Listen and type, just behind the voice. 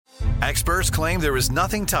Experts claim there is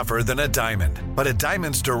nothing tougher than a diamond. But at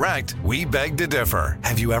Diamonds Direct, we beg to differ.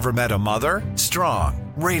 Have you ever met a mother?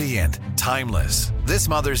 Strong, radiant, timeless. This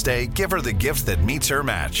Mother's Day, give her the gift that meets her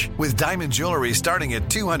match. With diamond jewelry starting at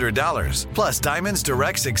 $200. Plus Diamonds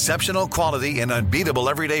Direct's exceptional quality and unbeatable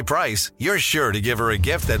everyday price, you're sure to give her a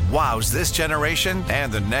gift that wows this generation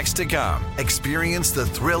and the next to come. Experience the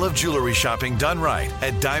thrill of jewelry shopping done right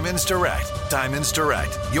at Diamonds Direct. Diamonds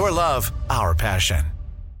Direct. Your love, our passion.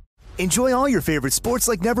 Enjoy all your favorite sports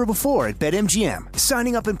like never before at BetMGM.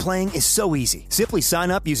 Signing up and playing is so easy. Simply sign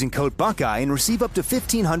up using code Buckeye and receive up to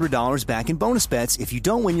 $1,500 back in bonus bets if you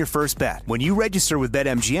don't win your first bet. When you register with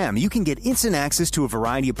BetMGM, you can get instant access to a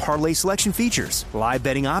variety of parlay selection features, live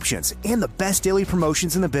betting options, and the best daily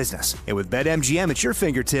promotions in the business. And with BetMGM at your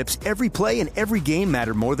fingertips, every play and every game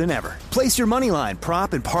matter more than ever. Place your moneyline,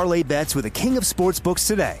 prop, and parlay bets with the king of sportsbooks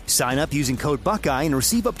today. Sign up using code Buckeye and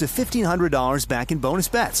receive up to $1,500 back in bonus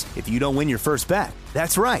bets if you don't win your first bet.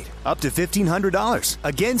 That's right, up to $1,500.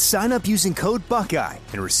 Again, sign up using code Buckeye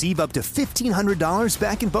and receive up to $1,500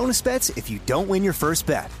 back in bonus bets if you don't win your first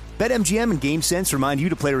bet. BetMGM and GameSense remind you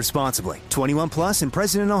to play responsibly. 21 plus and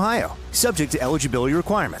present in Ohio. Subject to eligibility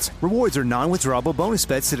requirements. Rewards are non-withdrawable bonus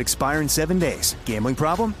bets that expire in 7 days. Gambling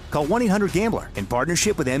problem? Call 1-800-GAMBLER in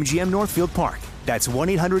partnership with MGM Northfield Park. That's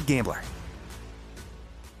 1-800-GAMBLER.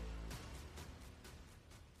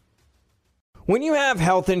 When you have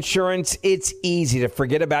health insurance, it's easy to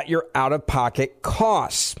forget about your out-of-pocket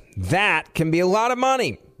costs. That can be a lot of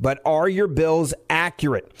money, but are your bills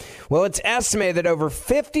accurate? Well, it's estimated that over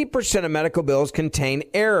 50% of medical bills contain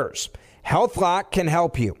errors. HealthLock can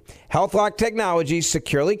help you. HealthLock technology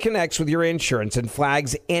securely connects with your insurance and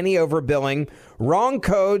flags any overbilling, wrong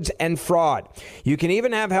codes, and fraud. You can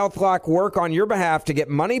even have HealthLock work on your behalf to get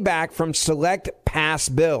money back from select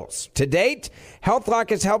past bills. To date,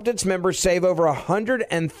 HealthLock has helped its members save over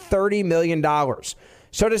 $130 million.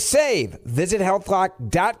 So to save, visit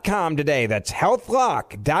healthlock.com today. That's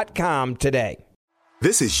healthlock.com today.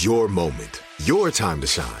 This is your moment, your time to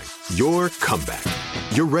shine, your comeback.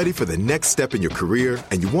 You're ready for the next step in your career,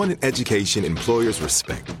 and you want an education employers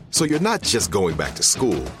respect. So you're not just going back to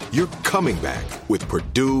school, you're coming back with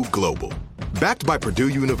Purdue Global. Backed by Purdue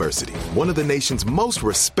University, one of the nation's most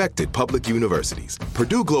respected public universities,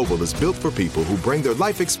 Purdue Global is built for people who bring their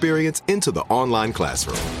life experience into the online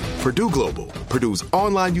classroom. Purdue Global, Purdue's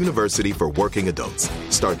online university for working adults.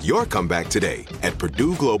 Start your comeback today at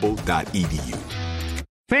purdueglobal.edu.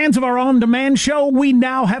 Fans of our on-demand show, we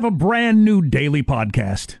now have a brand new daily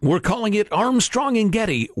podcast. We're calling it Armstrong and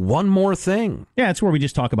Getty, One More Thing. Yeah, it's where we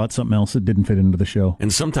just talk about something else that didn't fit into the show.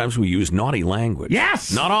 And sometimes we use naughty language.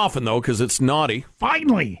 Yes! Not often, though, because it's naughty.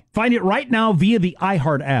 Finally! Find it right now via the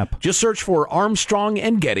iHeart app. Just search for Armstrong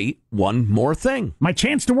and Getty, One More Thing. My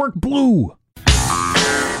chance to work blue.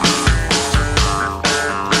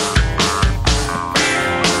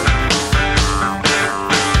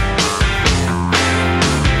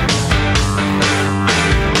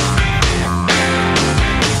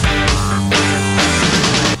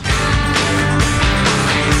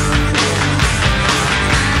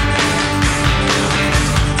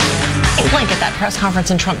 At that press conference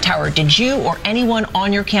in Trump Tower, did you or anyone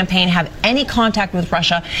on your campaign have any contact with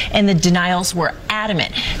Russia? And the denials were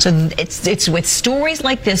adamant. So it's with stories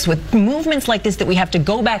like this, with movements like this, that we have to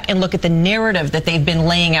go back and look at the narrative that they've been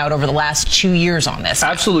laying out over the last 2 years on this.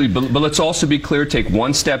 Absolutely, but let's also be clear, take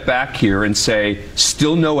one step back here and say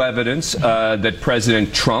still no evidence that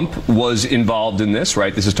President Trump was involved in this,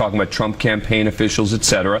 right? This is talking about Trump campaign officials, et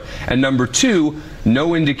cetera. And number two,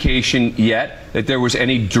 no indication yet that there was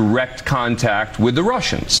any direct contact with the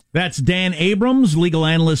Russians. That's Dan Abrams, legal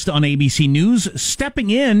analyst on ABC News, stepping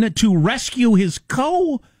in to rescue his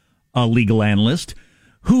co-legal analyst,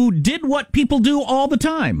 who did what people do all the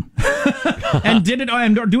time, and did it,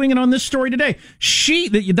 and are doing it on this story today.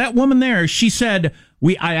 That woman there, she said,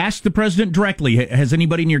 I asked the president directly, has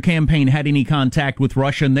anybody in your campaign had any contact with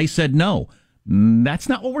Russia? And they said no. That's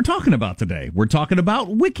not what we're talking about today. We're talking about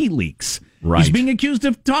WikiLeaks. Right. He's being accused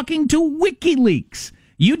of talking to WikiLeaks.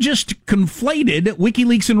 You just conflated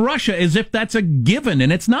WikiLeaks and Russia as if that's a given,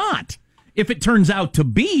 and it's not. If it turns out to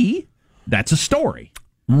be, that's a story.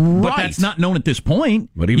 Right. But that's not known at this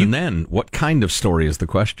point. But even then, what kind of story is the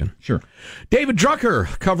question? Sure. David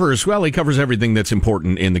Drucker covers everything that's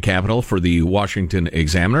important in the Capitol for the Washington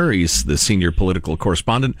Examiner. He's the senior political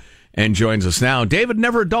correspondent and joins us now. David,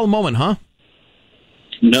 never a dull moment, huh?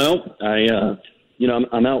 No,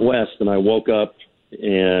 I'm out west, and I woke up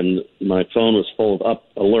and my phone was full of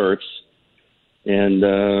alerts, and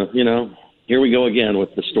here we go again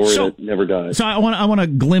with the story that never dies. So I want a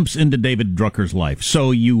glimpse into David Drucker's life.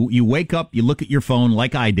 So you wake up, you look at your phone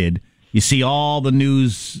like I did, You see all the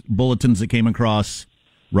news bulletins that came across,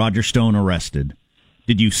 Roger Stone arrested.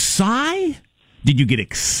 Did you sigh? Did you get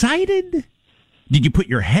excited? Did you put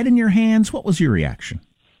your head in your hands? What was your reaction?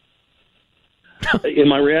 And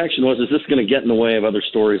my reaction was, is this going to get in the way of other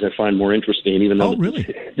stories I find more interesting, even though really?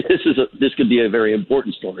 this could be a very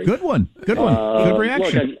important story. Good one. Good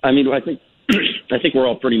reaction. Look, I think we're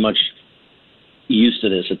all pretty much used to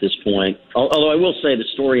this at this point. Although I will say the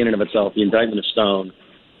story in and of itself, the indictment of Stone,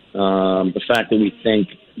 the fact that we think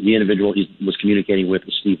the individual he was communicating with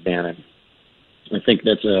was Steve Bannon, I think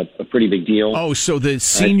that's a pretty big deal. Oh, so the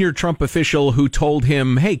senior Trump official who told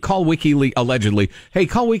him, hey, call WikiLeaks, allegedly, hey,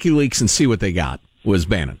 call WikiLeaks and see what they got, was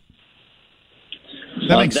Bannon.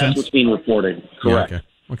 That makes sense. That's what's being reported. Correct. Yeah,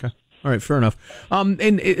 okay. All right, fair enough.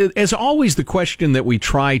 And as always, the question that we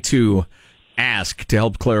try to ask to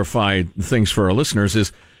help clarify things for our listeners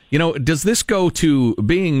is, does this go to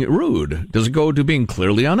being rude? Does it go to being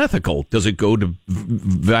clearly unethical? Does it go to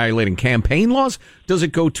violating campaign laws? Does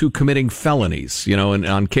it go to committing felonies? And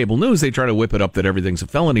on cable news, they try to whip it up that everything's a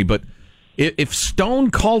felony. But if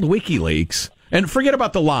Stone called WikiLeaks, and forget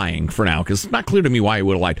about the lying for now, because it's not clear to me why he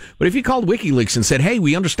would have lied. But if he called WikiLeaks and said, hey,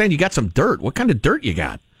 we understand you got some dirt. What kind of dirt you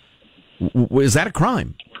got? Is that a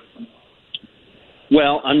crime?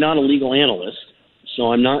 Well, I'm not a legal analyst.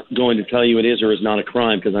 So I'm not going to tell you it is or is not a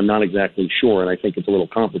crime because I'm not exactly sure, and I think it's a little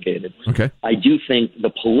complicated. Okay. I do think the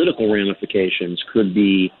political ramifications could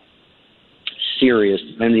be serious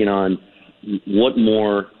depending on what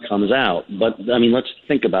more comes out. But, let's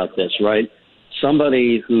think about this, right?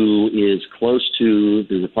 Somebody who is close to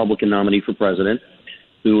the Republican nominee for president,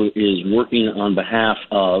 who is working on behalf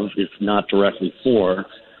of, if not directly for,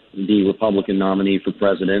 the Republican nominee for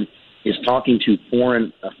president, is talking to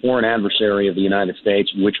a foreign adversary of the United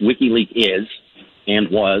States, which WikiLeaks is and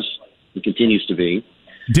was and continues to be.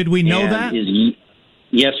 Did we know that?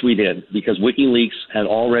 Yes, we did, because WikiLeaks had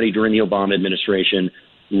already, during the Obama administration,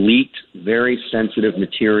 leaked very sensitive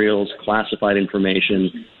materials, classified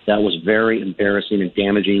information that was very embarrassing and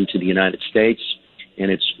damaging to the United States and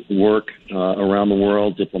its work around the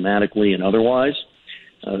world, diplomatically and otherwise.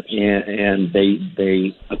 And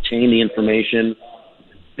they obtained the information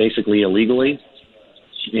basically illegally,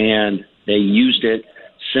 and they used it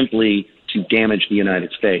simply to damage the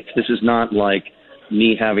United States. This is not like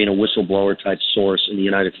me having a whistleblower type source in the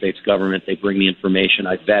United States government. They bring me information,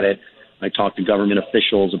 I vet it, I talk to government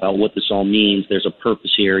officials about what this all means. There's a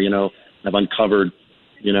purpose here, I've uncovered,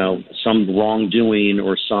 some wrongdoing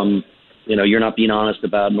or some, you're not being honest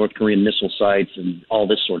about North Korean missile sites and all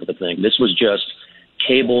this sort of a thing. This was just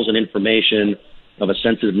cables and information of a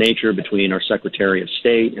sensitive nature between our Secretary of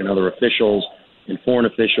State and other officials and foreign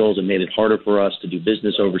officials. It made it harder for us to do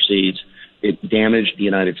business overseas. It damaged the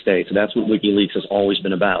United States. And that's what WikiLeaks has always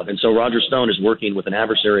been about. And so Roger Stone is working with an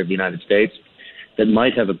adversary of the United States that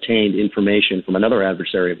might have obtained information from another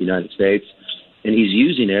adversary of the United States, and he's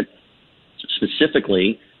using it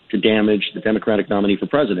specifically to damage the Democratic nominee for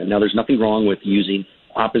president. Now, there's nothing wrong with using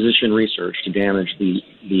opposition research to damage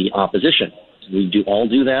the opposition. We all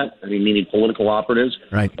do that. Meaning political operatives,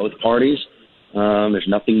 right. Both parties. There's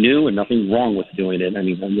nothing new and nothing wrong with doing it.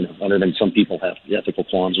 Other than some people have ethical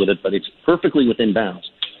qualms with it, but it's perfectly within bounds.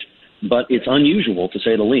 But it's unusual, to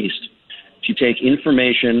say the least, to take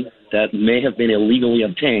information that may have been illegally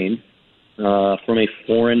obtained from a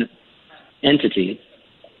foreign entity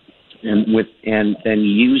and then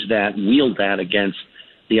wield that against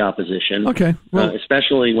the opposition. Okay. Well,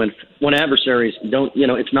 especially when adversaries don't,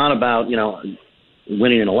 it's not about,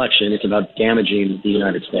 winning an election. It's about damaging the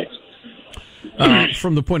United States.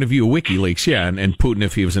 From the point of view of WikiLeaks, yeah, and Putin,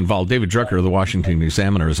 if he was involved. David Drucker of the Washington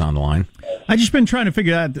Examiner is on the line. I've just been trying to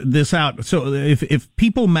figure this out. So if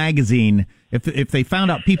People Magazine, if they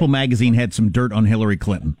found out People Magazine had some dirt on Hillary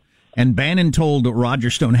Clinton, and Bannon told Roger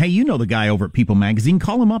Stone, hey, you know the guy over at People Magazine,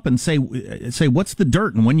 call him up and say what's the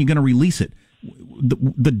dirt and when you're going to release it.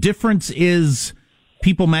 The difference is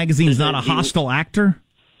People Magazine's not a hostile actor?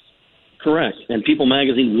 Correct. And People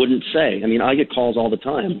Magazine wouldn't say. I get calls all the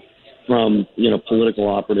time from, political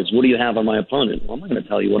operatives. What do you have on my opponent? Well, I'm not going to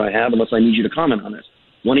tell you what I have unless I need you to comment on it.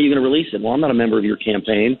 When are you going to release it? Well, I'm not a member of your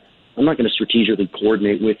campaign. I'm not going to strategically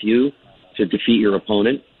coordinate with you to defeat your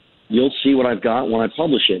opponent. You'll see what I've got when I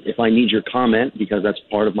publish it. If I need your comment, because that's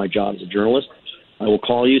part of my job as a journalist, I will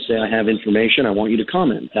call you, say I have information, I want you to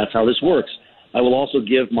comment. That's how this works. I will also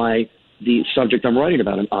give the subject I'm writing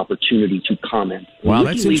about an opportunity to comment. Wow,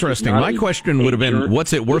 that's interesting. My question would have been,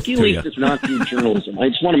 what's it worth to you? WikiLeaks does not do journalism. I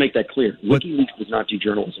just want to make that clear. WikiLeaks does not do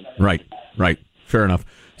journalism. Right. Fair enough.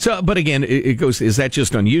 So, but again, it goes, is that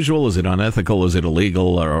just unusual? Is it unethical? Is it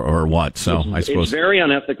illegal or what? So I suppose it's very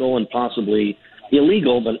unethical and possibly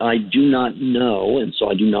illegal, but I do not know, and so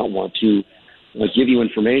I do not want to give you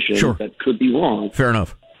information that could be wrong. Fair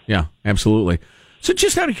enough. Yeah, absolutely. So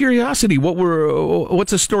just out of curiosity,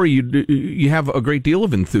 what's a story you have a great deal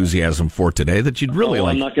of enthusiasm for today that you'd really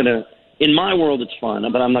like? I'm not going to, in my world it's fun,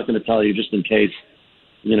 but I'm not going to tell you just in case,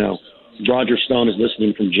 Roger Stone is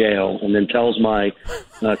listening from jail and then tells my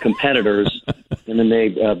competitors and then they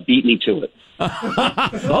beat me to it. But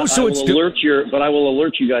I will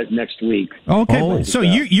alert you guys next week. Okay, so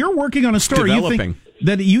you're working on a story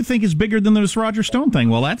that you think is bigger than this Roger Stone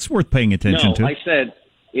thing. Well, that's worth paying attention to. No, I said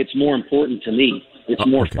it's more important to me. It's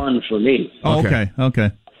more fun for me. Oh, okay.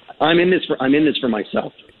 I'm in this for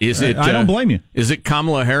myself. Is it? I don't blame you. Is it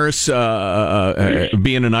Kamala Harris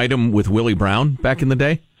being an item with Willie Brown back in the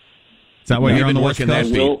day? Is that what you're on the West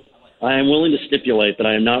Coast? I am willing to stipulate that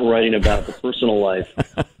I am not writing about the personal life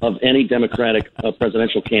of any Democratic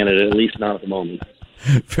presidential candidate, at least not at the moment.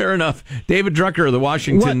 Fair enough. David Drucker of the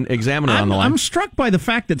Washington Examiner on the line. I'm struck by the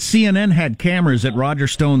fact that CNN had cameras at Roger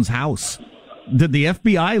Stone's house. Did the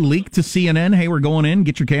FBI leak to CNN, hey, we're going in,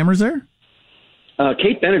 get your cameras there?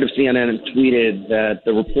 Kate Bennett of CNN tweeted that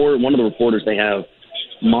one of the reporters they have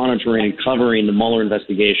monitoring and covering the Mueller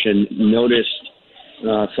investigation noticed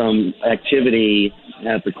some activity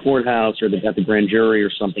at the courthouse or at the grand jury or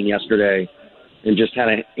something yesterday and just had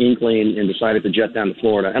an inkling and decided to jet down to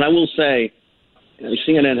Florida. And I will say,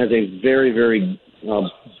 CNN has a very, very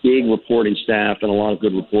big reporting staff and a lot of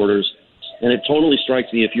good reporters. And it totally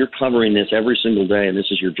strikes me, if you're covering this every single day and this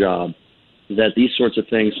is your job, that these sorts of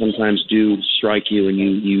things sometimes do strike you and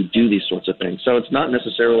you do these sorts of things. So it's not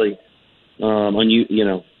necessarily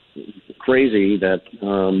crazy that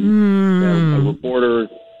a reporter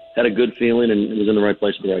had a good feeling and was in the right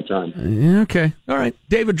place at the right time. Okay. All right.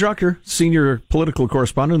 David Drucker, senior political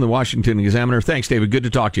correspondent in the Washington Examiner. Thanks, David. Good to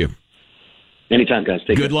talk to you. Anytime, guys.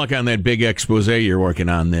 Take care. Good luck on that big expose you're working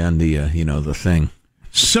on then, the thing.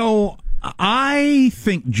 So I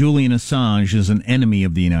think Julian Assange is an enemy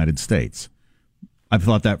of the United States. I've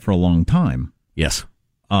thought that for a long time. Yes,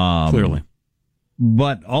 clearly.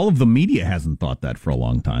 But all of the media hasn't thought that for a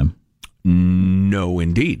long time. No,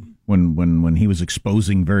 indeed. When he was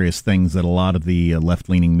exposing various things that a lot of the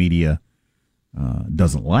left-leaning media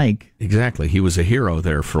doesn't like. Exactly. He was a hero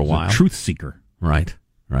there for a while. A truth seeker. Right.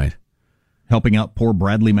 Helping out poor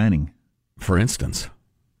Bradley Manning. For instance.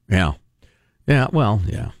 Yeah. Yeah, well,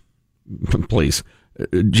 yeah. Please.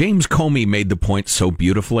 James Comey made the point so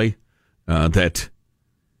beautifully that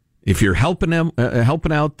if you're helping out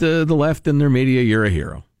the left and their media, you're a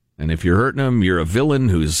hero. And if you're hurting them, you're a villain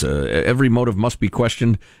whose every motive must be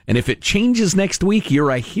questioned. And if it changes next week,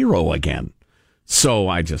 you're a hero again. So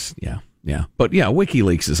I just, yeah. But yeah,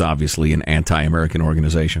 WikiLeaks is obviously an anti-American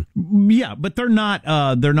organization. Yeah, but they're not,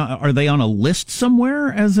 are they on a list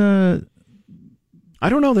somewhere as a... I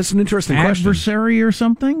don't know. That's an interesting adversary question. Or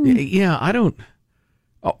something? Yeah, I don't...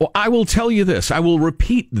 I will tell you this. I will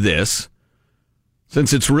repeat this.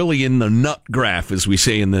 Since it's really in the nut graph, as we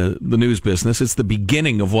say in the news business, it's the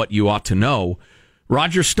beginning of what you ought to know.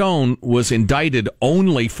 Roger Stone was indicted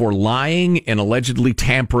only for lying and allegedly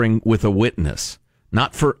tampering with a witness,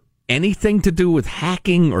 not for anything to do with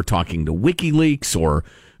hacking or talking to WikiLeaks or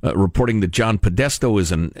reporting that John Podesta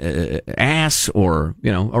is an ass or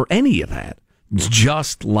any of that. It's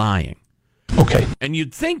just lying. Okay. And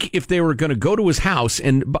you'd think if they were going to go to his house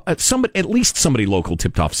and at least somebody local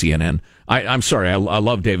tipped off CNN. I'm sorry, I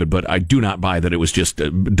love David, but I do not buy that it was just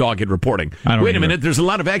dogged reporting. Wait a minute, there's a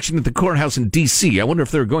lot of action at the courthouse in D.C. I wonder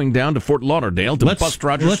if they're going down to Fort Lauderdale to bust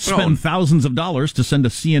Roger Stone. Let's spend thousands of dollars to send a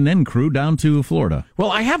CNN crew down to Florida.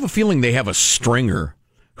 Well, I have a feeling they have a stringer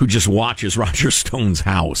who just watches Roger Stone's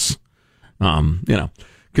house,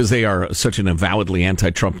 because they are such an avowedly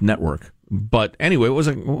anti-Trump network. But anyway, what was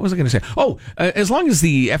I going to say? Oh, as long as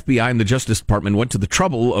the FBI and the Justice Department went to the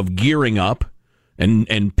trouble of gearing up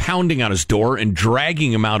and pounding on his door and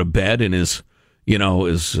dragging him out of bed in his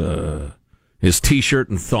T-shirt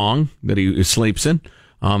and thong that he sleeps in,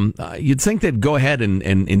 you'd think they'd go ahead and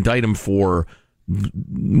indict him for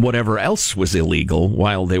whatever else was illegal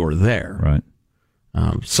while they were there. Right.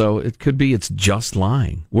 So it could be it's just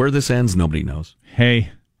lying. Where this ends, nobody knows.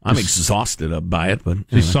 Hey. I'm exhausted by it, but anyway.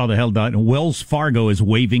 Just saw the headline. Wells Fargo is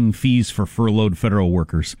waiving fees for furloughed federal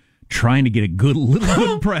workers, trying to get a little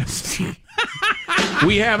good press.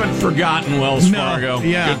 We haven't forgotten Wells Fargo.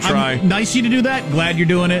 Yeah, good try. Nice of you to do that. Glad you're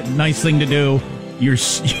doing it. Nice thing to do. You're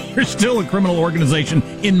still a criminal organization,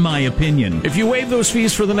 in my opinion. If you waive those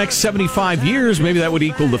fees for the next 75 years, maybe that would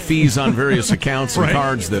equal the fees on various accounts and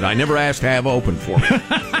cards that I never asked to have open for me.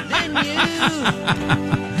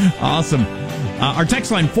 Awesome. Our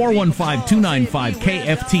text line,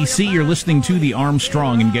 415-295-KFTC. You're listening to the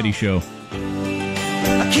Armstrong and Getty Show.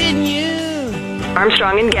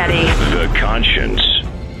 Armstrong and Getty. The conscience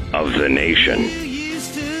of the nation.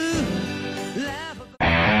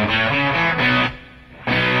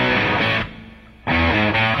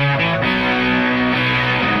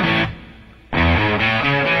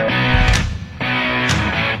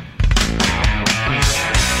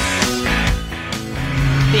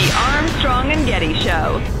 The Armstrong and Getty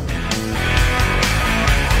Show.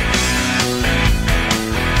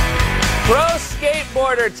 Pro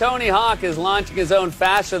skateboarder Tony Hawk is launching his own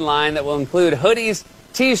fashion line that will include hoodies,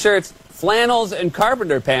 t-shirts, flannels, and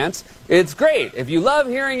carpenter pants. It's great if you love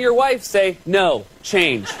hearing your wife say, no,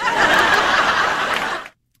 change.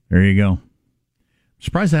 There you go.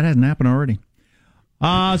 Surprised that hasn't happened already.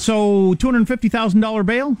 So $250,000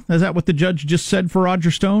 bail? Is that what the judge just said for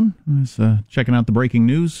Roger Stone? I was checking out the breaking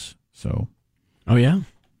news. So, oh yeah,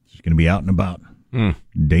 he's going to be out and about.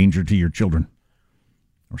 Danger to your children,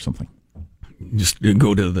 or something. Just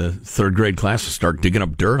go to the third grade class and start digging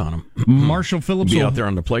up dirt on him. Marshall Phillips be out there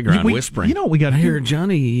on the playground whispering. You know what we got? I hear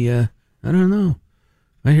Johnny. I don't know.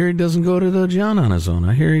 I hear he doesn't go to the John on his own.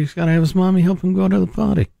 I hear he's got to have his mommy help him go to the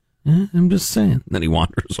potty. I'm just saying. Then he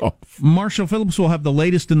wanders off. Marshall Phillips will have the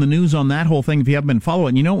latest in the news on that whole thing if you haven't been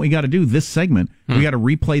following. You know what we got to do this segment? We got to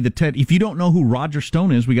replay the Ted. If you don't know who Roger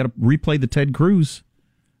Stone is, we got to replay the Ted Cruz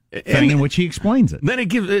thing in which he explains it. Then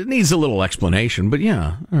it needs a little explanation, but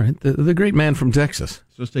yeah, all right. The great man from Texas.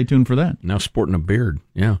 So stay tuned for that. Now sporting a beard.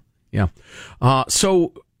 Yeah.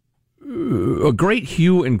 So a great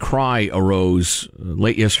hue and cry arose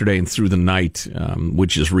late yesterday and through the night,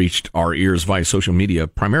 which has reached our ears via social media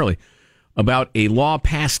primarily, about a law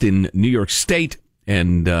passed in New York State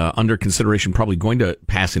and under consideration probably going to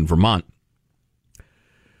pass in Vermont,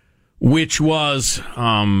 which was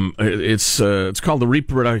it's called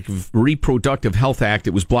the Reproductive Health Act.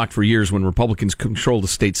 It was blocked for years when Republicans controlled the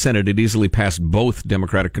state Senate. It easily passed both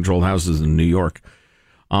Democratic-controlled houses in New York.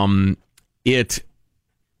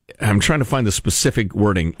 I'm trying to find the specific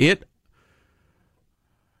wording. The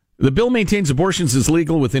bill maintains abortions is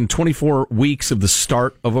legal within 24 weeks of the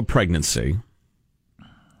start of a pregnancy.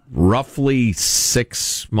 Roughly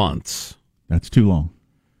 6 months. That's too long.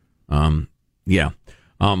 Yeah.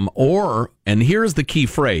 And here's the key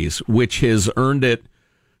phrase, which has earned it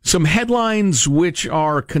some headlines which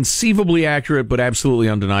are conceivably accurate, but absolutely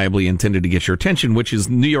undeniably intended to get your attention, which is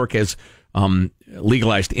New York has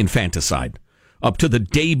legalized infanticide. Up to the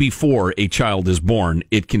day before a child is born,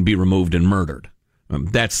 it can be removed and murdered.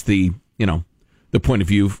 That's the point of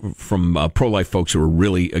view from pro-life folks who are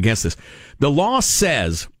really against this. The law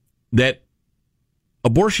says that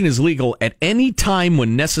abortion is legal at any time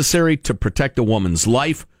when necessary to protect a woman's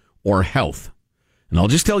life or health. And I'll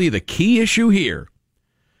just tell you the key issue here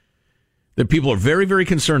that people are very, very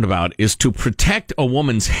concerned about is to protect a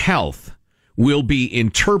woman's health will be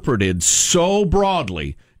interpreted so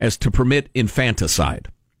broadly as to permit infanticide.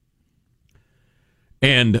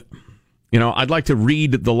 And, I'd like to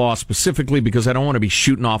read the law specifically because I don't want to be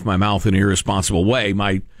shooting off my mouth in an irresponsible way.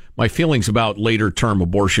 My feelings about later term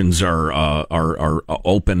abortions are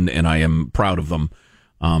open, and I am proud of them.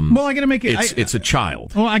 Well, I got to make it. It's a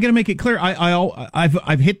child. Well, I got to make it clear.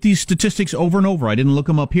 I've hit these statistics over and over. I didn't look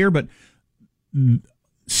them up here, but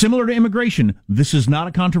similar to immigration, this is not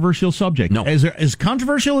a controversial subject. No, as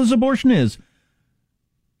controversial as abortion is,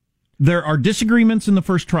 there are disagreements in the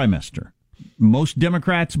first trimester. Most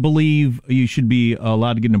Democrats believe you should be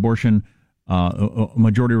allowed to get an abortion. A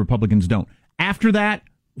majority of Republicans don't. After that,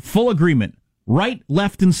 full agreement. Right,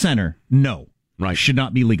 left, and center. No. Right. Should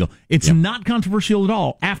not be legal. It's not controversial at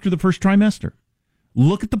all after the first trimester.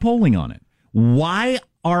 Look at the polling on it. Why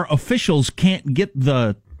our officials can't get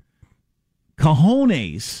the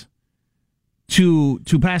cojones to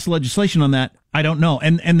pass legislation on that, I don't know.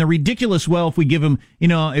 And the ridiculous, if we give them,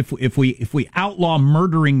 if we outlaw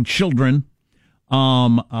murdering children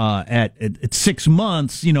at 6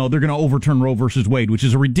 months, they're going to overturn Roe versus Wade, which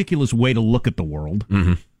is a ridiculous way to look at the world.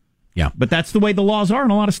 Mm-hmm. Yeah. But that's the way the laws are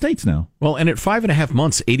in a lot of states now. Well, and at 5.5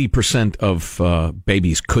 months, 80% of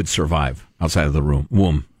babies could survive outside of the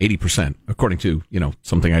womb. 80%, according to,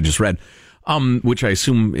 something I just read, which I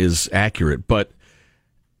assume is accurate. But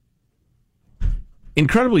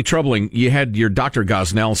incredibly troubling. You had your Dr.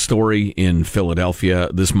 Gosnell story in Philadelphia.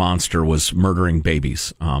 This monster was murdering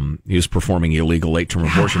babies. He was performing illegal late-term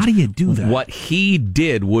abortions. How do you do that? What he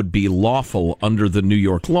did would be lawful under the New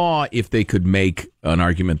York law if they could make an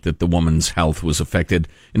argument that the woman's health was affected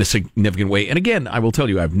in a significant way. And again, I will tell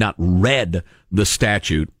you, I've not read the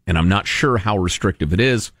statute, and I'm not sure how restrictive it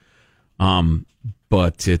is.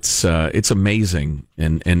 But it's amazing,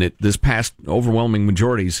 and this passed overwhelming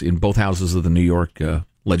majorities in both houses of the New York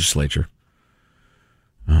legislature.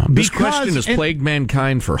 This question has plagued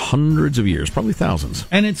mankind for hundreds of years, probably thousands.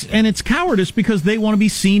 And it's cowardice because they want to be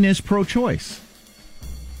seen as pro-choice.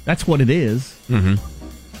 That's what it is.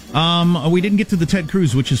 Mm-hmm. We didn't get to the Ted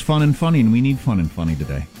Cruz, which is fun and funny, and we need fun and funny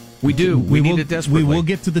today. We do. We need it desperately. We will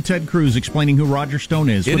get to the Ted Cruz explaining who Roger Stone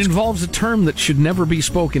is. It involves a term that should never be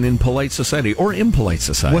spoken in polite society or impolite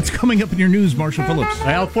society. What's coming up in your news, Marshall Phillips?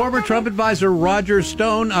 Well, former Trump advisor Roger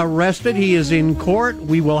Stone arrested. He is in court.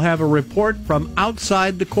 We will have a report from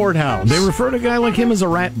outside the courthouse. They refer to a guy like him as a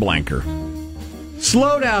rat blanker.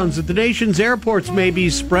 Slowdowns at the nation's airports may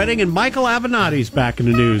be spreading, and Michael Avenatti's back in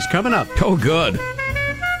the news. Coming up. Oh, good.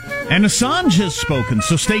 And Assange has spoken,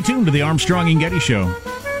 so stay tuned to the Armstrong and Getty Show.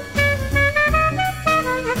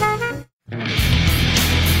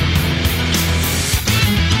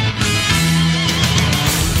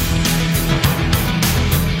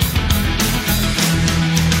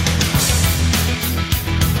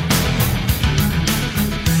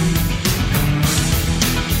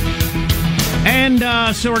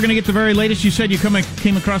 And so we're going to get the very latest. You said you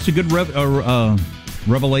came across a good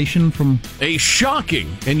revelation from... A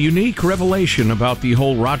shocking and unique revelation about the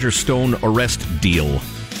whole Roger Stone arrest deal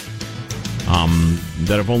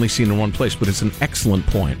that I've only seen in one place, but it's an excellent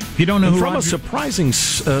point. If you don't know from a surprising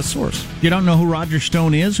source. You don't know who Roger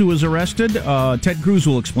Stone is, who was arrested? Ted Cruz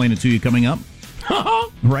will explain it to you coming up.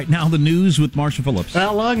 Right now, the news with Marshall Phillips.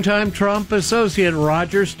 A longtime Trump associate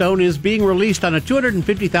Roger Stone is being released on a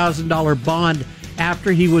 $250,000 bond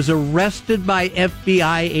after he was arrested by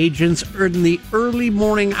FBI agents in the early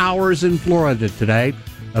morning hours in Florida today.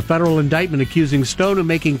 A federal indictment accusing Stone of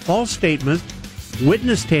making false statements,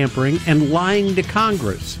 witness tampering, and lying to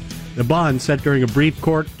Congress. The bond set during a brief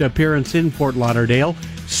court appearance in Fort Lauderdale.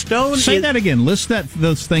 Stone Say that again. List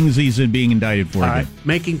those things he's being indicted for. Right.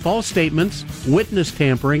 Making false statements, witness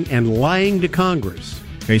tampering, and lying to Congress.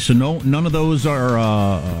 Okay, so none of those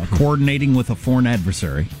are coordinating with a foreign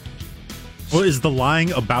adversary. Well, is the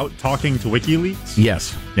lying about talking to WikiLeaks?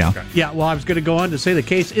 Yes. Yeah. Okay. Yeah, well, I was going to go on to say the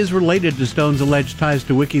case is related to Stone's alleged ties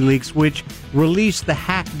to WikiLeaks, which released the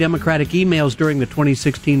hacked Democratic emails during the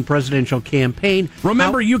 2016 presidential campaign.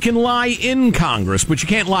 Remember, you can lie in Congress, but you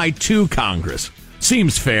can't lie to Congress.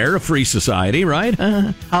 Seems fair, a free society, right?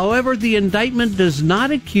 However, the indictment does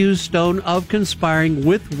not accuse Stone of conspiring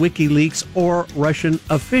with WikiLeaks or Russian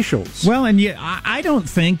officials. Well, and I don't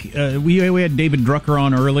think we had David Drucker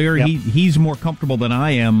on earlier. Yep. He's more comfortable than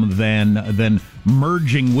I am than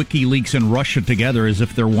merging WikiLeaks and Russia together as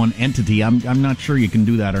if they're one entity. I'm not sure you can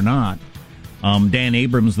do that or not. Dan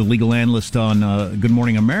Abrams, the legal analyst on Good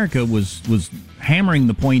Morning America, was hammering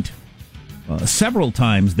the point several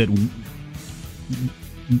times that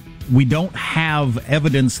we don't have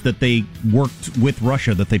evidence that they worked with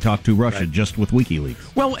Russia, that they talked to Russia, right, just with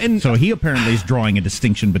WikiLeaks. Well, and so he apparently is drawing a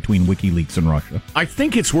distinction between WikiLeaks and Russia. I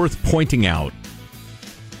think it's worth pointing out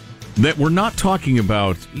that we're not talking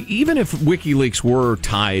about, even if WikiLeaks were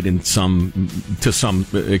tied to some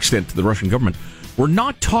extent to the Russian government, we're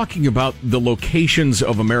not talking about the locations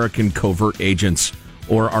of American covert agents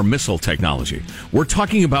or our missile technology. We're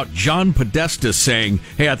talking about John Podesta saying,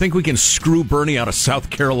 hey, I think we can screw Bernie out of South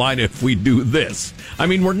Carolina if we do this. I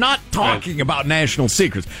mean, we're not talking about national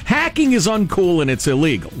secrets. Hacking is uncool and it's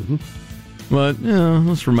illegal. Mm-hmm. But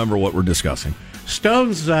let's remember what we're discussing.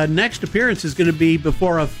 Stone's next appearance is going to be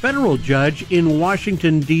before a federal judge in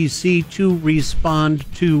Washington, D.C. to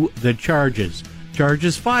respond to the charges.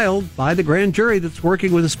 Charges filed by the grand jury that's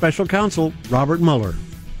working with a special counsel, Robert Mueller.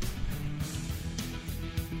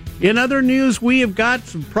 In other news, we have got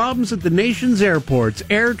some problems at the nation's airports.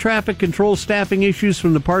 Air traffic control staffing issues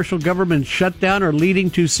from the partial government shutdown are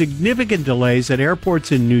leading to significant delays at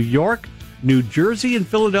airports in New York, New Jersey, and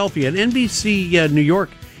Philadelphia. And NBC New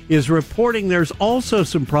York is reporting there's also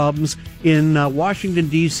some problems in Washington,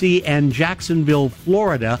 D.C. and Jacksonville,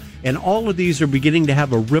 Florida. And all of these are beginning to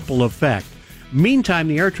have a ripple effect. Meantime,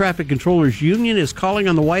 the Air Traffic Controllers Union is calling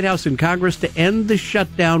on the White House and Congress to end the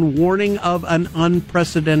shutdown, warning of an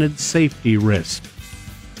unprecedented safety risk.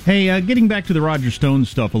 Hey, getting back to the Roger Stone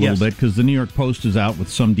stuff a little bit, because the New York Post is out with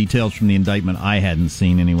some details from the indictment I hadn't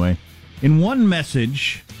seen anyway. In one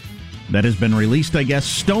message that has been released, I guess,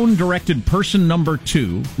 Stone directed person number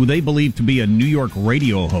 2, who they believe to be a New York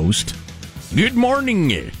radio host, good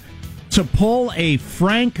morning, to pull a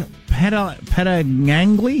Frank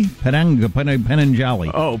Penangeli?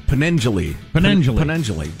 Oh, Penangeli.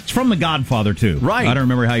 Penangeli. It's from The Godfather, too. Right. I don't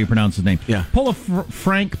remember how you pronounce his name. Yeah. Pull a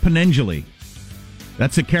Frank Penangeli.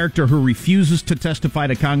 That's a character who refuses to testify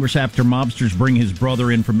to Congress after mobsters bring his brother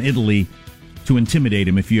in from Italy to intimidate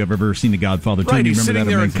him. If you have ever seen The Godfather 2, Right, you he's remember sitting that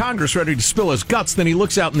there in amazing- Congress ready to spill his guts. Then he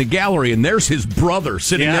looks out in the gallery, and there's his brother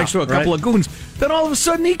sitting next to a couple of goons. Then all of a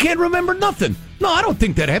sudden, he can't remember nothing. No, I don't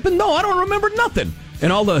think that happened. No, I don't remember nothing.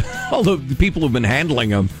 And all the people who've been handling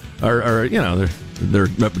him are their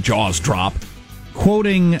jaws drop.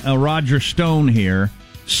 Quoting Roger Stone here,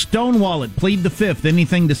 Stonewall it, plead the fifth,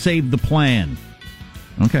 anything to save the plan.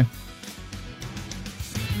 Okay.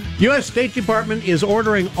 U.S. State Department is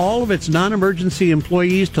ordering all of its non-emergency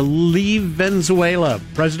employees to leave Venezuela.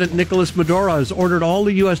 President Nicolas Maduro has ordered all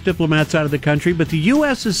the U.S. diplomats out of the country, but the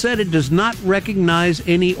U.S. has said it does not recognize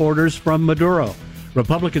any orders from Maduro.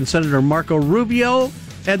 Republican Senator Marco Rubio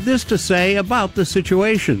had this to say about the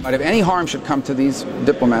situation. But if any harm should come to these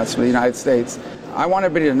diplomats from the United States, I want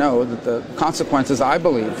everybody to know that the consequences, I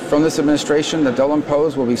believe, from this administration that they'll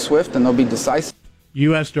impose will be swift and they'll be decisive.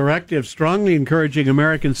 U.S. directive strongly encouraging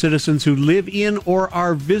American citizens who live in or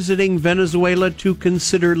are visiting Venezuela to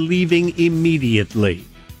consider leaving immediately.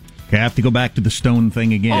 Okay, I have to go back to the Stone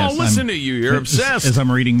thing again. Oh, listen to you. You're obsessed. As I'm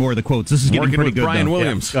reading more of the quotes. This is getting Working pretty with good. Brian though.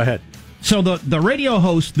 Williams. Yeah, go ahead. So the radio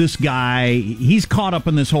host, this guy, he's caught up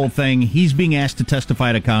in this whole thing. He's being asked to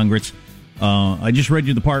testify to Congress. I just read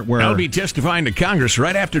you the part where... I'll be testifying to Congress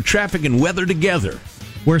right after traffic and weather together.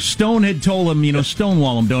 Where Stone had told him,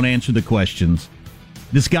 stonewall him, don't answer the questions.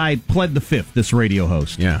 This guy pled the fifth, this radio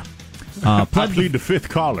host. Yeah. I plead the fifth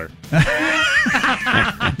caller.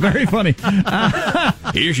 Very funny.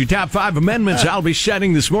 Here's your top 5 amendments I'll be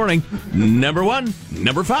citing this morning. Number 1,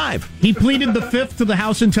 number 5. He pleaded the fifth to the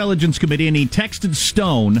House Intelligence Committee, and he texted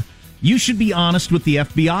Stone, you should be honest with the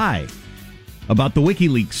FBI about the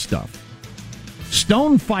WikiLeaks stuff.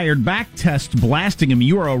 Stone fired back tests blasting him,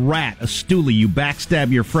 you're a rat, a stoolie, you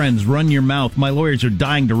backstab your friends, run your mouth, my lawyers are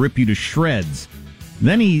dying to rip you to shreds.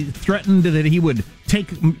 Then he threatened that he would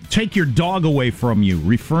take your dog away from you,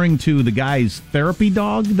 referring to the guy's therapy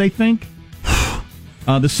dog, they think.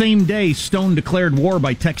 The same day, Stone declared war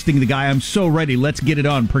by texting the guy, I'm so ready, let's get it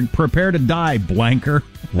on. Prepare to die, blanker.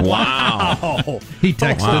 Wow. He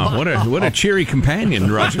texted. Wow, what a cheery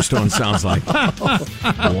companion Roger Stone sounds like.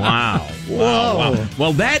 Wow. Wow.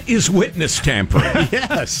 Well, that is witness tampering.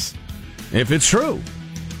 Yes. If it's true.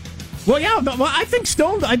 Well, yeah, I think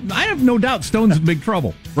Stone, I have no doubt Stone's in big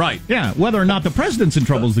trouble. Right. Yeah, whether or not the president's in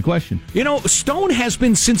trouble is the question. Stone has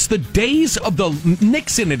been since the days of the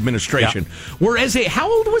Nixon administration. Yeah. Whereas,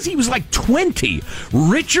 how old was he? He was like 20.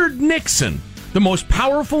 Richard Nixon, the most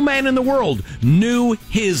powerful man in the world, knew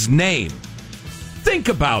his name. Think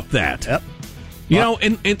about that. Yep.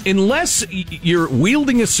 Unless you're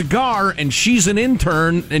wielding a cigar and she's an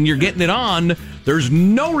intern and you're getting it on, there's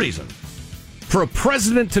no reason for a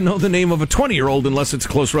president to know the name of a 20-year-old unless it's a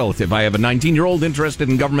close relative. I have a 19-year-old interested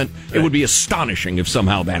in government. It would be astonishing if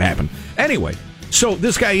somehow that happened. Anyway, so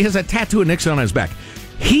this guy, he has a tattoo of Nixon on his back.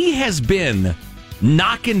 He has been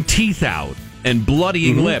knocking teeth out and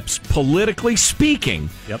bloodying lips, politically speaking,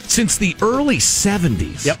 since the early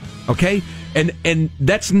 70s. Yep. Okay? And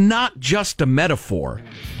that's not just a metaphor.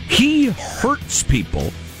 He hurts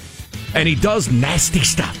people, and he does nasty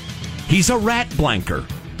stuff. He's a rat blanker.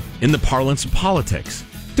 In the parlance of politics.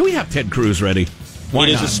 Do we have Ted Cruz ready? Why It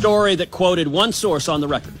is not? a story that quoted one source on the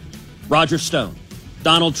record, Roger Stone,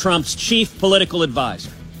 Donald Trump's chief political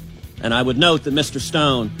advisor. And I would note that Mr.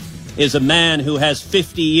 Stone is a man who has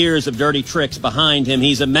 50 years of dirty tricks behind him.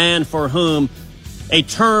 He's a man for whom a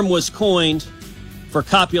term was coined for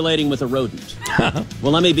copulating with a rodent.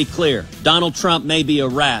 Well, let me be clear. Donald Trump may be a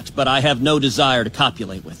rat, but I have no desire to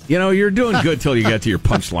copulate with him. You're doing good till you got to your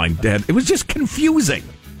punchline, Dad. It was just confusing.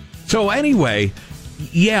 So anyway,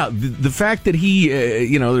 yeah, the fact that he,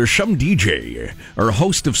 there's some DJ or a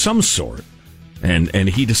host of some sort, and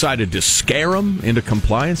he decided to scare him into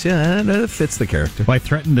compliance, yeah, that fits the character. By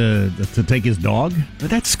threatening to take his dog?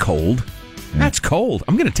 That's cold. Yeah. That's cold.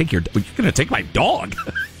 You're going to take my dog.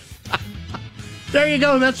 There you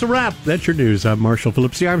go. That's a wrap. That's your news. I'm Marshall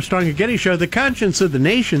Phillips, the Armstrong and Getty Show, the conscience of the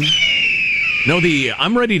nation. No, the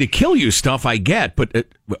I'm ready to kill you stuff I get, but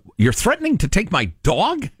you're threatening to take my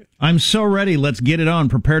dog? I'm so ready. Let's get it on.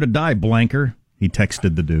 Prepare to die, blanker. He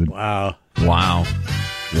texted the dude. Wow.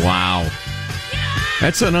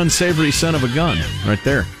 That's an unsavory son of a gun right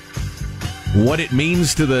there. What it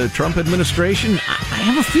means to the Trump administration, I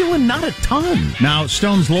have a feeling not a ton. Now,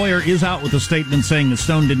 Stone's lawyer is out with a statement saying that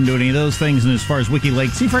Stone didn't do any of those things, and as far as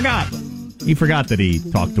WikiLeaks, he forgot. He forgot that he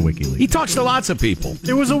talked to WikiLeaks. He talks to lots of people.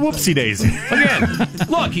 It was a whoopsie daisy. Again,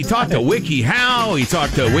 look, he talked to WikiHow, he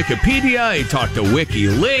talked to Wikipedia, he talked to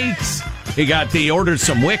WikiLeaks. He ordered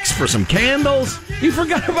some wicks for some candles. He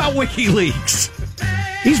forgot about WikiLeaks.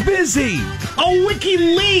 He's busy. Oh,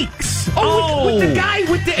 WikiLeaks! with the guy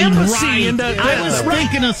with the embassy. Right. And I was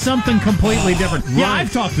thinking of something completely different. Yeah,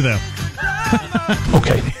 I've talked to them.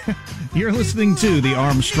 Okay. You're listening to the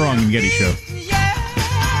Armstrong and Getty Show.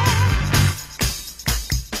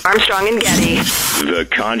 Armstrong and Getty. The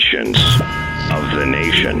conscience of the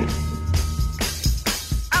nation.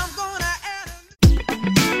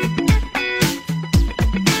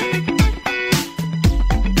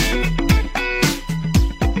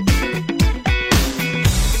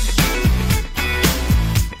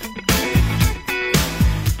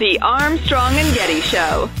 The Armstrong and Getty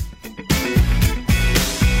Show.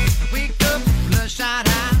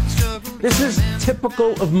 This is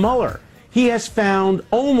typical of Mueller. He has found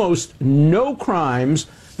almost no crimes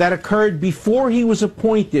that occurred before he was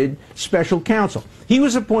appointed special counsel. He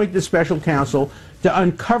was appointed special counsel to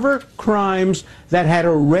uncover crimes that had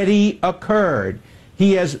already occurred.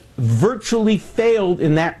 He has virtually failed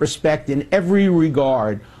in that respect in every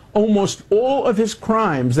regard. Almost all of his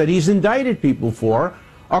crimes that he's indicted people for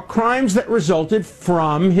are crimes that resulted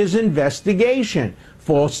from his investigation.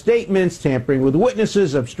 False statements, tampering with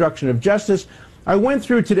witnesses, obstruction of justice. I went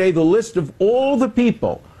through today the list of all the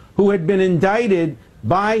people who had been indicted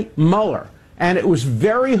by Mueller, and it was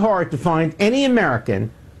very hard to find any American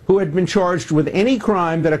who had been charged with any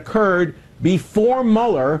crime that occurred before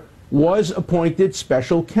Mueller was appointed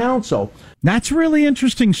special counsel. That's really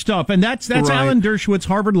interesting stuff, and that's right. Alan Dershowitz,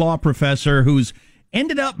 Harvard law professor, who's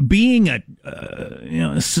ended up being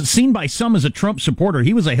seen by some as a Trump supporter.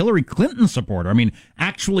 He was a Hillary Clinton supporter. I mean,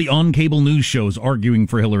 actually on cable news shows arguing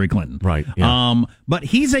for Hillary Clinton. Right. Yeah. But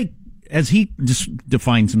he's as he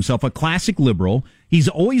defines himself, a classic liberal. He's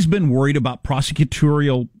always been worried about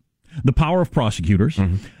the power of prosecutors,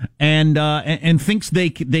 and thinks they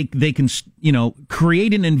can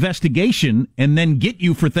create an investigation and then get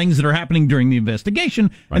you for things that are happening during the investigation,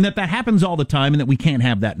 and that happens all the time, and that we can't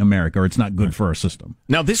have that in America, or it's not good for our system.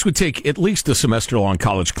 Now, this would take at least a semester-long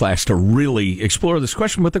college class to really explore this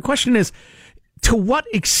question, but the question is, to what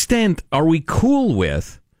extent are we cool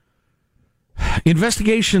with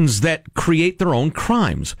investigations that create their own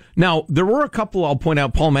crimes? Now, there were a couple, I'll point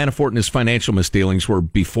out, Paul Manafort and his financial misdealings were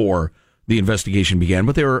before the investigation began,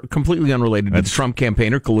 but they were completely unrelated to the Trump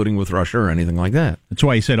campaign or colluding with Russia or anything like that. That's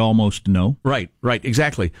why he said almost no. Right,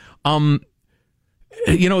 exactly. Bring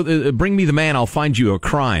me the man, I'll find you a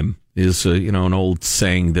crime is, an old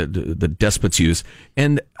saying that despots use.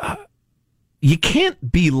 And you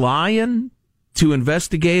can't be lying to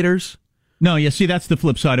investigators. No, you see, that's the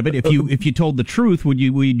flip side of it. If you told the truth, would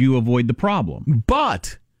you avoid the problem?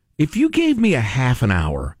 But if you gave me a half an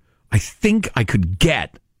hour, I think I could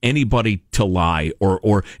get anybody to lie,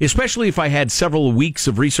 or especially if I had several weeks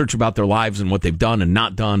of research about their lives and what they've done and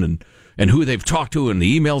not done and who they've talked to and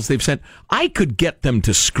the emails they've sent, I could get them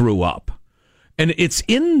to screw up. And it's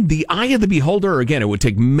in the eye of the beholder. Again, it would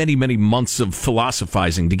take many, many months of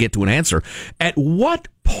philosophizing to get to an answer. At what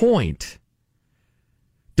point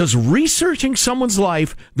does researching someone's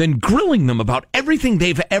life, then grilling them about everything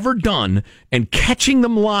they've ever done and catching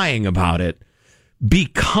them lying about it,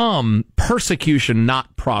 become persecution,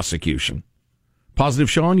 not prosecution?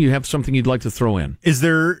 Positive Sean, you have something you'd like to throw in? Is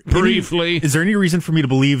there any reason for me to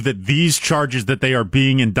believe that these charges that they are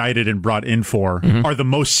being indicted and brought in for are the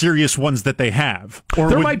most serious ones that they have? Or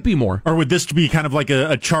there might be more. Or would this be kind of like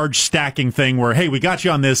a charge stacking thing where, hey, we got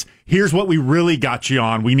you on this, here's what we really got you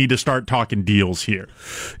on, we need to start talking deals here?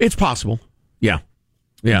 It's possible. Yeah,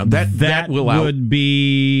 that will would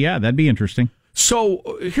be, that'd be interesting.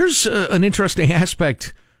 So here's an interesting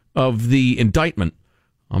aspect of the indictment.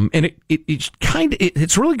 And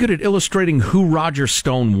it's really good at illustrating who Roger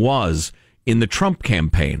Stone was in the Trump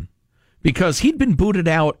campaign, because he'd been booted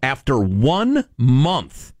out after 1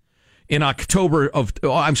 month in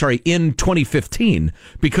 2015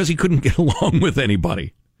 because he couldn't get along with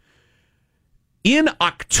anybody. In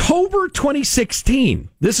October 2016,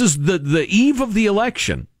 this is the eve of the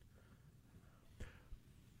election,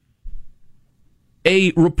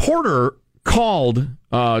 a reporter called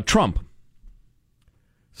Trump.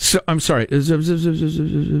 So, I'm sorry.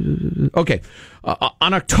 Okay.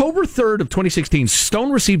 On October 3rd of 2016,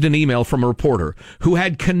 Stone received an email from a reporter who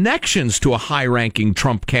had connections to a high-ranking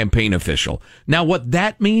Trump campaign official. Now, what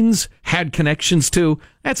that means, had connections to,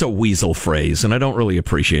 that's a weasel phrase, and I don't really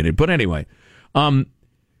appreciate it. But anyway,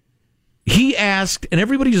 he asked, and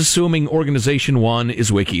everybody's assuming Organization 1 is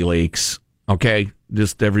WikiLeaks. Okay?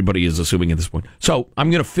 Just everybody is assuming at this point. So I'm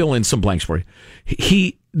going to fill in some blanks for you.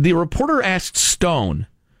 The reporter asked Stone,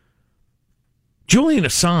 Julian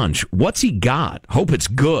Assange, what's he got? Hope it's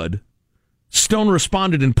good. Stone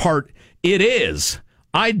responded in part, it is.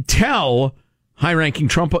 I'd tell high-ranking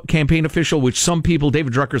Trump campaign official, which some people,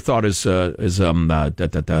 David Drucker, thought is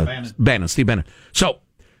Bannon, Steve Bannon. So,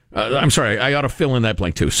 I'm sorry, I ought to fill in that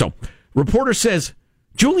blank, too. So, reporter says,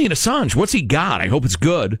 Julian Assange, what's he got? I hope it's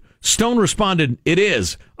good. Stone responded, it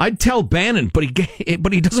is. I'd tell Bannon, but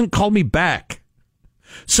he doesn't call me back.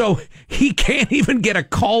 So, he can't even get a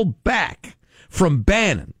call back from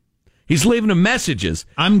Bannon. He's leaving him messages.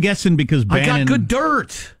 I'm guessing because Bannon... I got good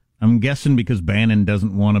dirt. I'm guessing because Bannon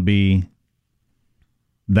doesn't want to be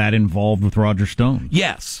that involved with Roger Stone.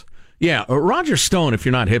 Yes. Yeah, Roger Stone, if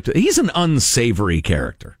you're not hip to, he's an unsavory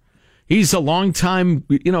character. He's a longtime,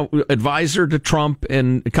 advisor to Trump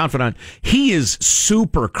and confidant. He is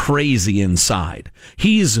super crazy inside.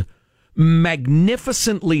 He's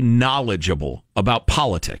magnificently knowledgeable about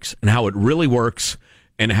politics and how it really works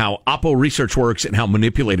and how Oppo research works and how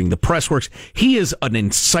manipulating the press works. He is an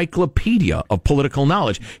encyclopedia of political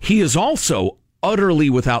knowledge. He is also utterly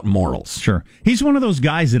without morals. Sure. He's one of those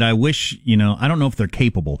guys that I wish, I don't know if they're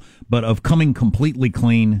capable, but of coming completely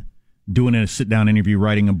clean, doing a sit-down interview,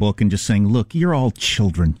 writing a book, and just saying, look, you're all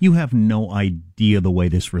children. You have no idea the way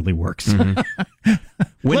this really works. Mm-hmm.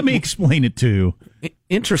 Let me explain it to you.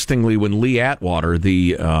 Interestingly, when Lee Atwater,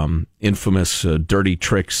 the infamous dirty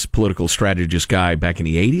tricks political strategist guy back in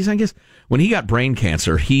the 80s, I guess, when he got brain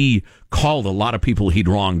cancer, he called a lot of people he'd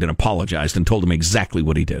wronged and apologized and told them exactly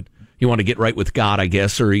what he did. He wanted to get right with God, I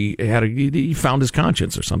guess, or he found his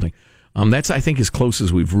conscience or something. That's, I think, as close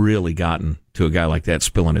as we've really gotten to a guy like that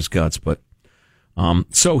spilling his guts. But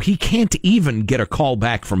so he can't even get a call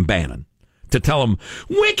back from Bannon to tell him,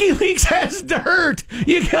 WikiLeaks has dirt.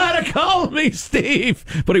 You got to call me, Steve.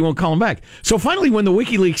 But he won't call him back. So finally, when the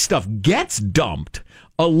WikiLeaks stuff gets dumped,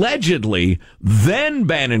 allegedly, then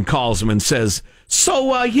Bannon calls him and says,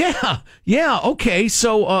 so, okay,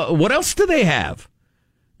 so what else do they have?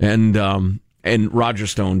 And Roger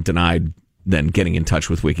Stone denied then getting in touch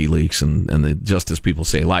with WikiLeaks, and just as people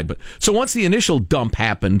say, lied. But so once the initial dump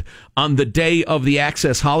happened on the day of the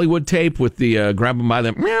Access Hollywood tape with the grab them by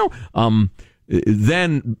the meow,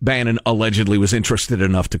 then Bannon allegedly was interested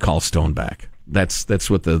enough to call Stone back. That's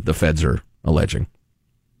what the feds are alleging.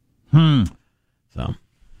 So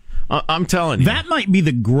I'm telling you, that might be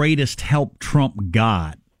the greatest help Trump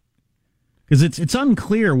got. Because it's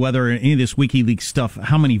unclear whether any of this WikiLeaks stuff,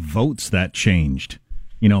 how many votes that changed.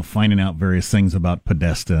 Finding out various things about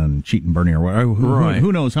Podesta and cheat and Bernie or whatever.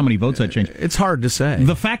 Who knows how many votes that changed? It's hard to say.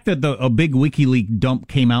 The fact that a big WikiLeaks dump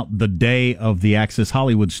came out the day of the Access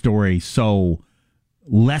Hollywood story so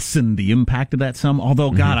lessened the impact of that some.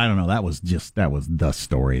 Although, God, I don't know. That was the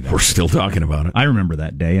story. We're still talking about it. I remember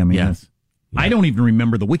that day. I mean, yeah. I don't even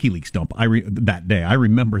remember the WikiLeaks dump that day. I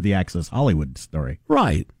remember the Access Hollywood story.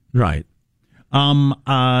 Right.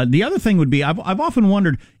 The other thing would be, I've often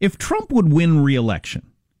wondered if Trump would win re-election,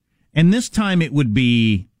 and this time it would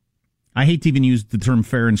be, I hate to even use the term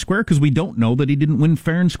fair and square because we don't know that he didn't win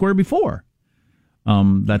fair and square before.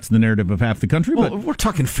 That's the narrative of half the country. Well, but we're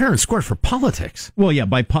talking fair and square for politics. Well, yeah,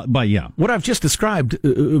 by what I've just described,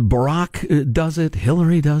 Barack does it,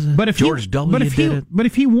 Hillary does it, but if George W. did it. But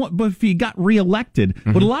if he got reelected,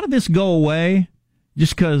 would a lot of this go away?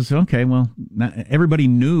 Just because, okay, well, everybody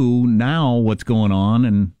knew now what's going on,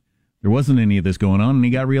 and there wasn't any of this going on, and he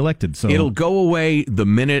got reelected. So it'll go away the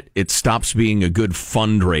minute it stops being a good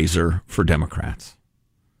fundraiser for Democrats.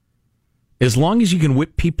 As long as you can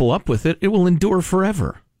whip people up with it, it will endure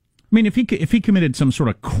forever. I mean, if he committed some sort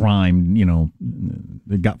of crime,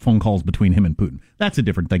 that got phone calls between him and Putin, that's a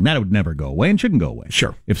different thing. That would never go away and shouldn't go away.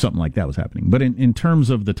 Sure. If something like that was happening. But in terms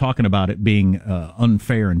of the talking about it being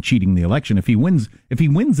unfair and cheating the election, if he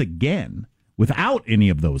wins again without any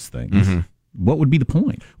of those things, what would be the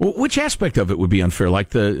point? Well, which aspect of it would be unfair?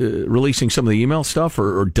 Like the releasing some of the email stuff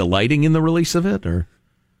or delighting in the release of it? Or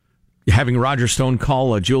having Roger Stone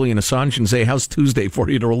call Julian Assange and say, how's Tuesday for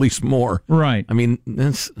you to release more? Right. I mean,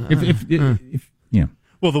 that's... yeah.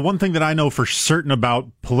 Well, the one thing that I know for certain about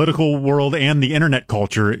political world and the internet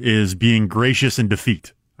culture is being gracious in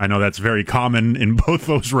defeat. I know that's very common in both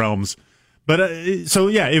those realms. But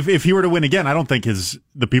if he were to win again, I don't think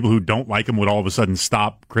the people who don't like him would all of a sudden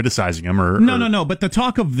stop criticizing him. No. But the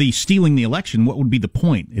talk of the stealing the election, what would be the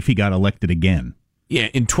point if he got elected again? Yeah,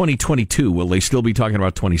 in 2022, will they still be talking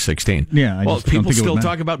about 2016? Yeah, people still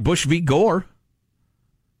talk about Bush v. Gore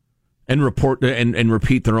and report and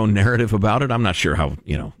repeat their own narrative about it. I'm not sure how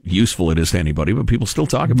useful it is to anybody, but people still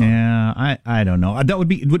talk about it. Yeah, I don't know. That would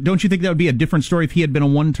be. Don't you think that would be a different story if he had been a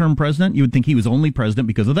one-term president? You would think he was only president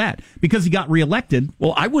because of that, because he got reelected.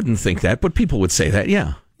 Well, I wouldn't think that, but people would say that.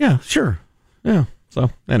 Yeah, sure. Yeah. So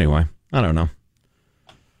anyway, I don't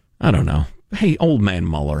know. Hey, old man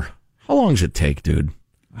Mueller. How long does it take, dude?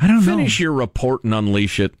 I don't know. Finish your report and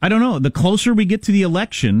unleash it. I don't know. The closer we get to the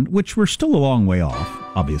election, which we're still a long way off,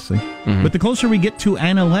 obviously, but the closer we get to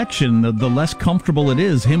an election, the less comfortable it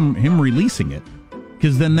is him releasing it.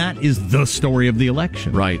 Because then that is the story of the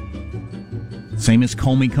election. Right. Same as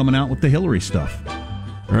Comey coming out with the Hillary stuff.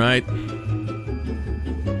 Right.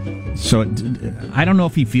 So I don't know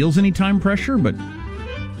if he feels any time pressure, but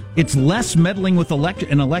it's less meddling with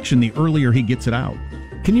an election the earlier he gets it out.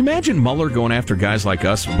 Can you imagine Mueller going after guys like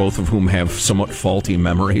us, both of whom have somewhat faulty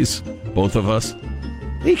memories? Both of us?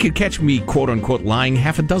 He could catch me, quote-unquote, lying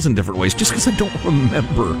half a dozen different ways just because I don't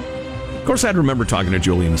remember. Of course, I'd remember talking to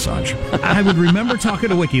Julian Assange. I would remember talking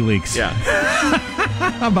to WikiLeaks. Yeah.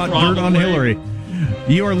 About dirt on Hillary.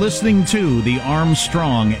 You are listening to the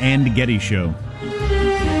Armstrong and Getty Show.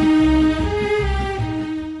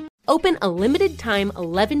 Open a limited-time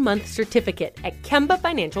 11-month certificate at Kemba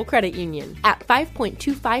Financial Credit Union. At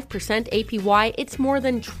 5.25% APY, it's more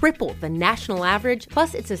than triple the national average,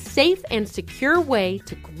 plus it's a safe and secure way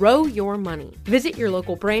to grow your money. Visit your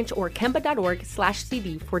local branch or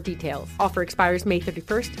kemba.org/cb for details. Offer expires May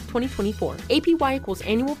 31st, 2024. APY equals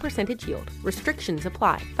annual percentage yield. Restrictions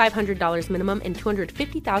apply. $500 minimum and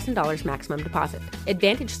 $250,000 maximum deposit.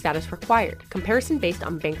 Advantage status required. Comparison based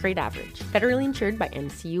on bank rate average. Federally insured by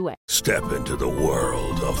NCUA. Step into the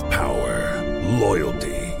world of power,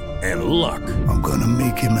 loyalty, and luck. I'm gonna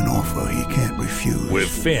make him an offer he can't refuse. With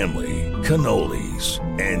family, cannolis,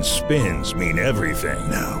 and spins mean everything.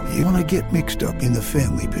 Now, you wanna get mixed up in the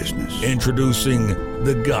family business. Introducing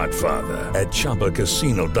The Godfather at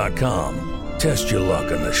ChumbaCasino.com. Test your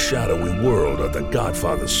luck in the shadowy world of The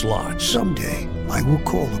Godfather slot. Someday, I will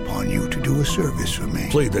call upon you to do a service for me.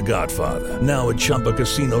 Play The Godfather, now at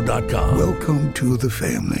ChumbaCasino.com. Welcome to the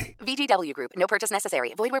family. VGW Group. No purchase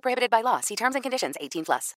necessary. Void where prohibited by law. See terms and conditions.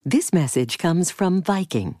 18+. This message comes from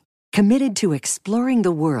Viking, committed to exploring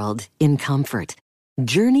the world in comfort.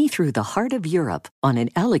 Journey through the heart of Europe on an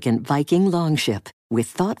elegant Viking longship with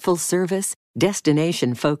thoughtful service,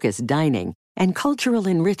 destination-focused dining, and cultural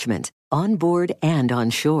enrichment on board and on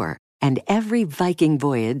shore. And every Viking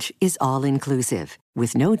voyage is all-inclusive,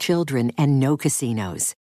 with no children and no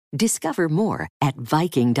casinos. Discover more at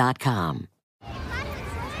Viking.com.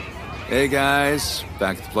 Hey, guys.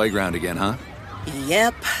 Back at the playground again, huh?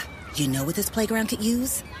 Yep. You know what this playground could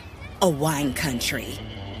use? A wine country.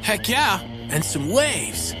 Heck yeah. And some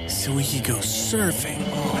waves, so we could go surfing.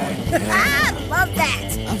 Oh, yeah. Love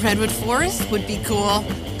that. A redwood forest would be cool.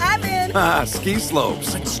 I'm in. Ski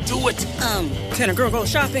slopes. Let's do it. Can a girl go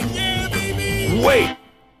shopping? Yeah, baby. Wait.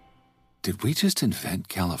 Did we just invent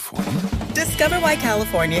California? Discover why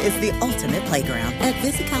California is the ultimate playground at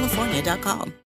visitcalifornia.com.